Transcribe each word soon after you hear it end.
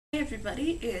Hey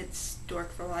everybody, it's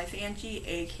Dork for Life Angie,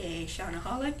 aka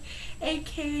Shawnaholic,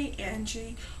 aka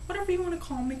Angie, whatever you want to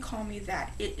call me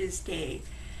that. It is day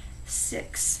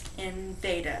 6 in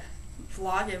VEDA,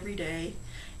 vlog every day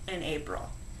in April.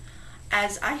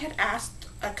 As I had asked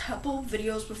a couple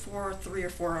videos before, 3 or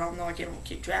 4, I don't know, I don't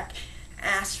keep track,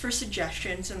 asked for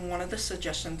suggestions, and one of the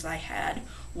suggestions I had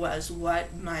was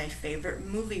what my favorite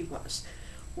movie was.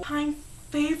 My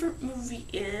favorite movie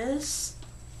is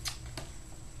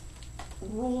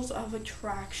Rules of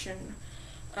Attraction.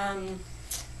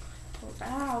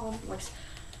 Wow,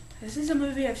 this is a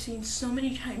movie I've seen so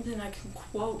many times and I can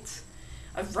quote.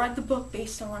 I've read the book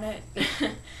based on it,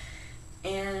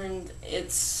 and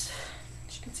it's,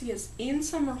 as you can see, it's Ian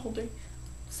Somerhalder.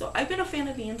 So I've been a fan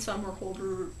of Ian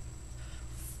Somerhalder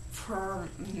for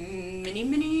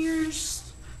many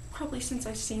years, probably since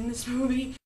I've seen this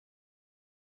movie.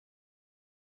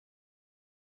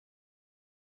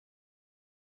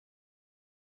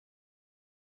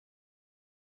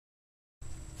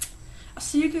 I'll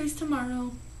see you guys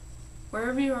tomorrow.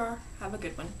 Wherever you are, have a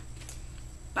good one.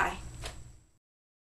 Bye.